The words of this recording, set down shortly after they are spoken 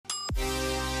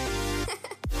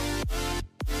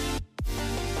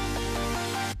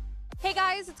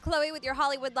guys, it's Chloe with your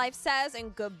Hollywood Life Says,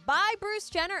 and goodbye Bruce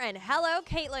Jenner and hello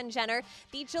Caitlyn Jenner.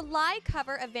 The July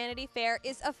cover of Vanity Fair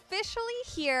is officially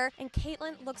here, and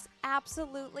Caitlyn looks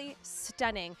absolutely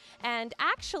stunning. And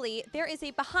actually, there is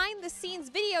a behind-the-scenes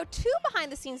video, two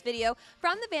behind-the-scenes video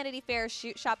from the Vanity Fair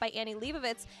shoot shot by Annie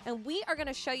Leibovitz, and we are going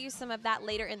to show you some of that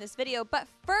later in this video. But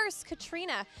first,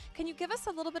 Katrina, can you give us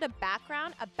a little bit of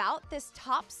background about this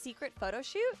top secret photo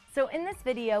shoot? So in this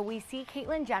video, we see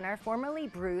Caitlyn Jenner, formerly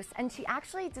Bruce, and she actually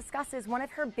discusses one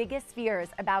of her biggest fears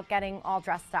about getting all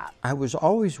dressed up. I was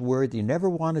always worried you never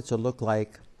wanted to look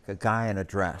like a guy in a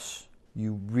dress.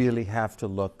 You really have to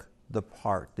look the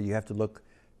part. You have to look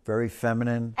very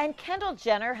feminine. And Kendall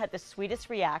Jenner had the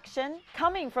sweetest reaction.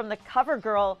 Coming from the cover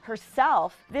girl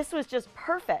herself, this was just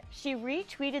perfect. She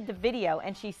retweeted the video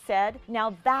and she said,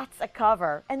 "Now that's a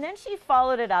cover." And then she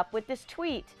followed it up with this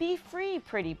tweet, "Be free,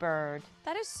 pretty bird."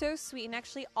 That is so sweet, and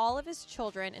actually all of his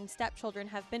children and stepchildren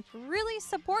have been really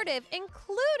supportive,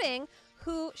 including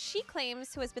who she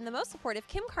claims who has been the most supportive,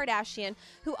 Kim Kardashian,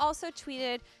 who also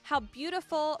tweeted how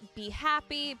beautiful, be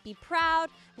happy, be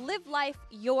proud, live life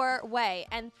your way.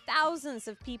 And thousands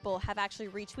of people have actually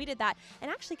retweeted that. And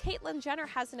actually, Caitlyn Jenner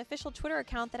has an official Twitter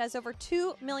account that has over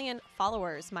 2 million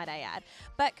followers, might I add.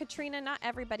 But Katrina, not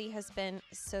everybody has been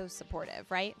so supportive,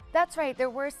 right? That's right.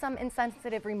 There were some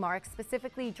insensitive remarks.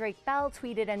 Specifically, Drake Bell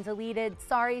tweeted and deleted,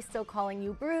 "Sorry, still calling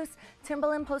you Bruce."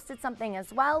 Timbaland posted something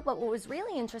as well. But what was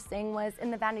really interesting was in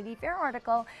the Vanity Fair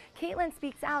article, Caitlyn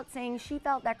speaks out saying she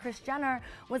felt that Kris Jenner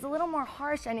was a little more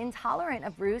harsh and intolerant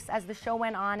of Bruce as the show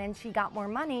went on and she got more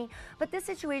money. But this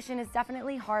situation is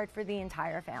definitely hard for the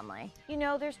entire family. You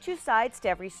know, there's two sides to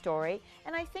every story,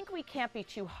 and I think we can't be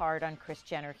too hard on Kris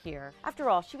Jenner here. After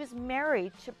all, she was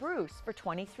married to Bruce for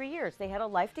 23 years. They had a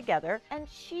life together, and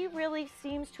she really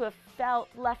seems to have felt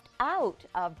left out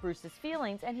of Bruce's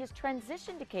feelings and his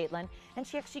transition to Caitlyn, and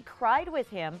she actually cried with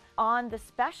him on the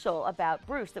special about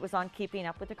Bruce that was on Keeping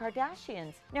Up with the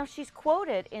Kardashians. Now, she's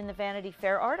quoted in the Vanity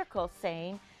Fair article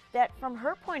saying that from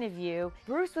her point of view,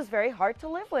 Bruce was very hard to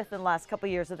live with in the last couple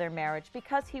years of their marriage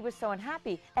because he was so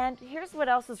unhappy. And here's what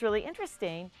else is really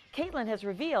interesting. Caitlyn has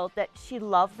revealed that she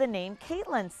loved the name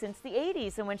Caitlyn since the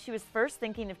 80s. And when she was first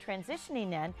thinking of transitioning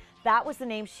then, that was the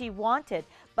name she wanted.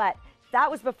 But that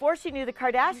was before she knew the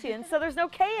Kardashians, so there's no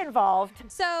K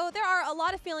involved. So there are a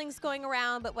lot of feelings going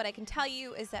around, but what I can tell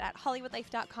you is that at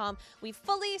HollywoodLife.com, we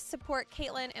fully support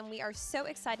Caitlyn, and we are so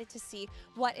excited to see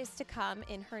what is to come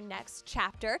in her next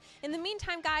chapter. In the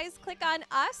meantime, guys, click on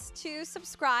us to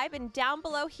subscribe, and down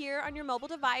below here on your mobile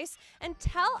device, and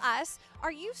tell us,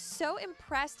 are you so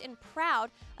impressed and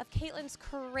proud of Caitlyn's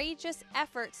courageous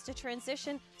efforts to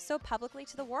transition so publicly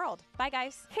to the world? Bye,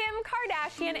 guys. Kim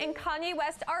Kardashian and Kanye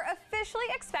West are officially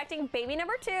expecting baby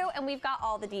number 2, and we've got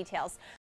all the details.